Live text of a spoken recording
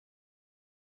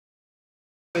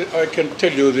I can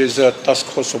tell you there's a task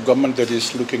force of government that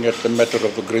is looking at the matter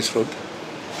of the Grace Road.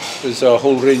 There's a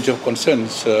whole range of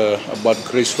concerns about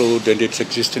Grace Road and its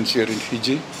existence here in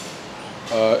Fiji.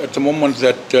 At the moment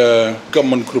that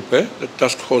government group, the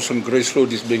task force on Grace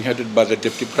Road, is being headed by the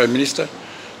Deputy Prime Minister,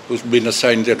 who's been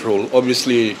assigned that role.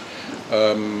 Obviously,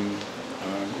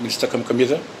 Minister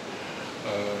Kamikamica,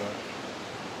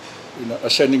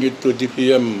 assigning it to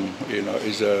DPM,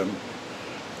 is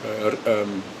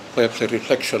perhaps a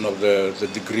reflection of the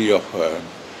degree of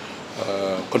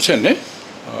concern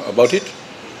about it.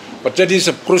 But that is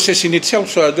a process in itself,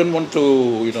 so I don't want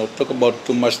to talk about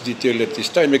too much detail at this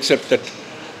time, except that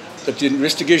the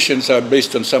investigations are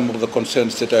based on some of the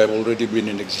concerns that have already been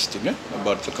in existing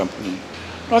about the company.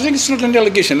 No, I think it's not an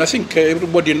allegation. I think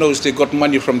everybody knows they got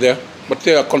money from there, but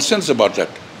there are concerns about that.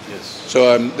 Yes.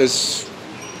 So there's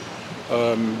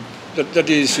that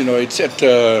is, it's at.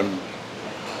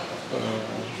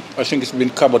 I think it's been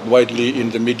covered widely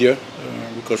in the media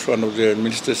because one of the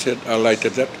ministers had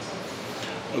highlighted that.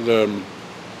 The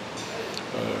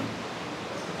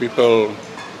people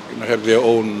have their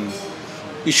own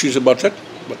issues about that,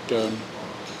 but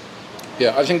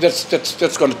yeah, I think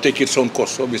that's going to take its own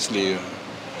course. Obviously,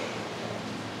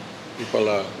 people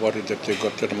are worried that they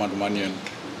got that amount of money and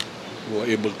were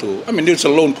able to. I mean, it's a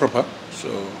loan proper,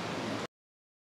 so.